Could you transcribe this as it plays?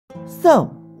So,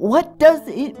 what does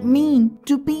it mean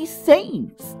to be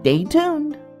saved? Stay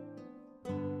tuned.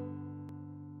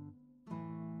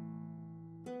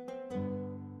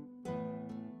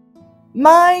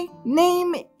 My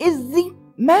name is Zeke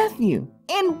Matthew,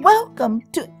 and welcome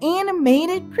to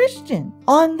Animated Christian.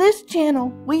 On this channel,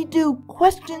 we do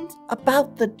questions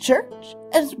about the church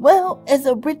as well as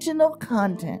original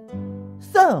content.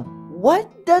 So,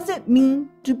 what does it mean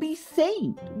to be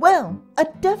saved? Well, a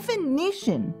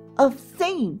definition of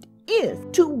saved is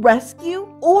to rescue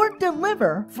or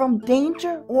deliver from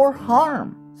danger or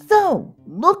harm. So,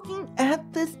 looking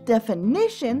at this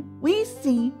definition, we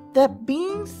see that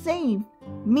being saved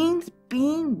means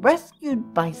being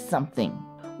rescued by something.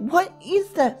 What is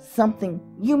that something,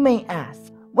 you may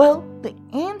ask? Well, the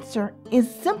answer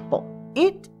is simple.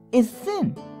 It is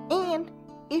sin. And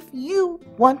if you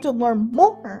want to learn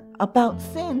more about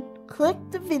sin, click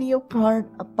the video card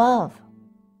above.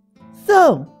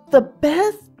 So, the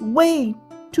best way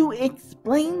to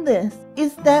explain this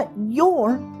is that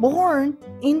you're born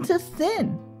into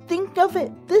sin. Think of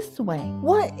it this way.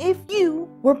 What if you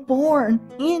were born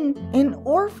in an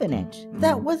orphanage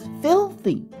that was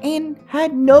filthy and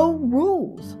had no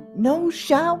rules, no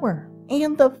shower,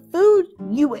 and the food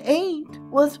you ate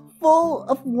was full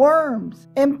of worms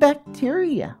and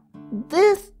bacteria?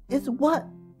 This is what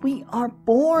we are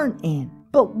born in,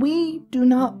 but we do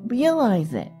not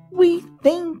realize it. We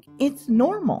think it's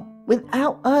normal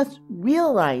without us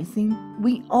realizing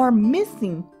we are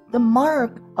missing the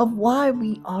mark of why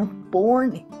we are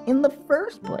born in the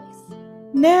first place.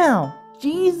 Now,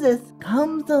 Jesus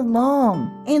comes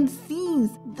along and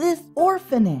sees this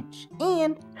orphanage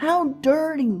and how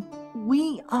dirty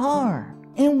we are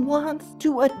and wants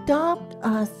to adopt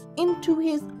us into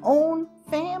his own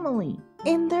family.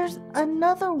 And there's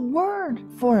another word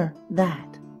for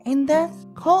that, and that's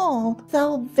called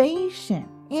salvation.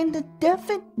 And the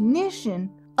definition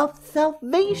of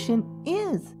salvation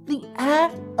is the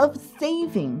act of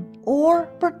saving or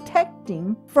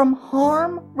protecting from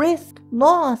harm, risk,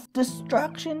 loss,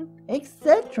 destruction,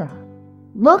 etc.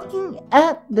 Looking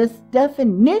at this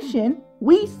definition,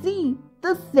 we see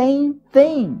the same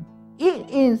thing. It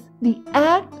is the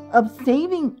act of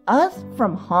saving us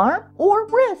from harm or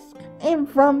risk and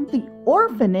from the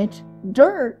orphanage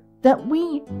dirt that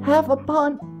we have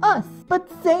upon us.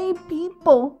 But say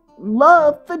people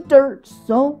love the dirt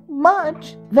so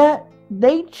much that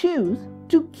they choose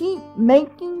to keep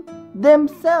making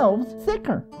themselves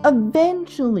sicker.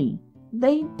 Eventually,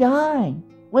 they die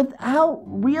without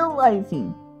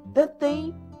realizing that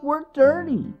they were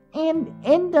dirty and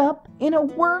end up in a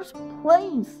worse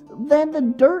place than the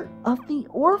dirt of the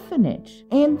orphanage,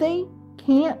 and they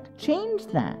can't change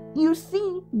that. You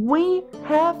see, we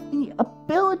have the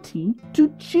ability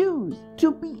to choose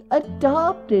to be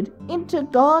adopted into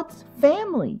God's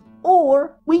family,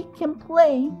 or we can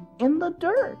play in the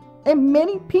dirt. And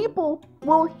many people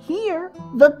will hear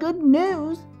the good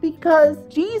news because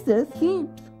Jesus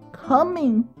keeps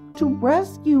coming to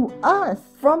rescue us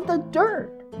from the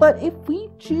dirt. But if we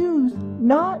choose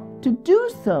not to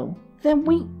do so, then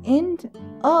we end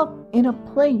up in a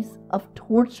place of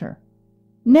torture.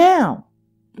 Now,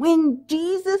 when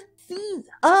Jesus sees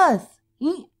us,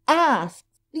 he asks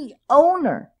the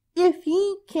owner if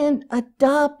he can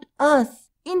adopt us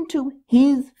into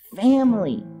his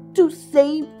family to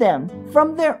save them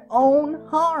from their own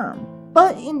harm.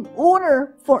 But in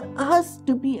order for us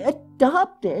to be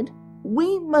adopted,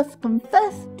 we must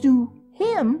confess to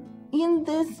him in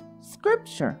this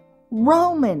scripture.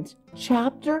 Romans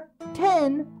chapter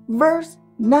 10 verse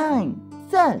 9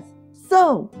 says,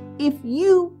 "So if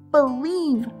you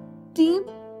believe deep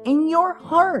in your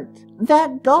heart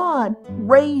that God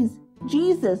raised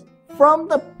Jesus from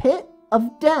the pit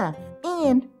of death,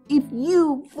 and if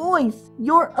you voice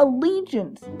your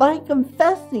allegiance by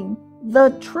confessing the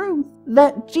truth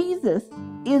that Jesus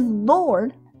is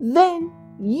Lord, then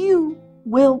you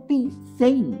will be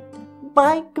saved."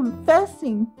 By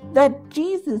confessing that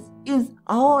Jesus is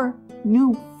our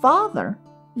new Father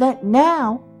that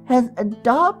now has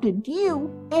adopted you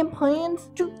and plans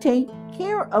to take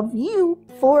care of you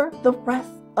for the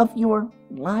rest of your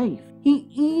life. He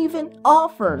even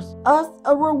offers us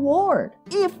a reward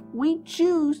if we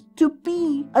choose to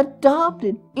be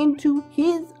adopted into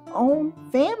his own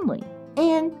family,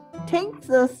 and takes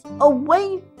us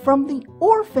away from the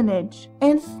orphanage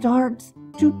and starts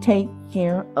to take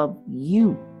care of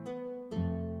you.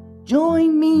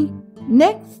 Join me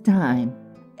next time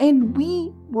and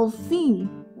we will see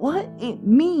what it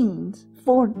means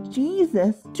for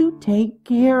Jesus to take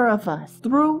care of us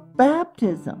through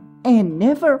baptism. And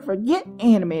never forget,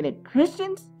 Animated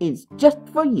Christians is just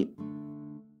for you.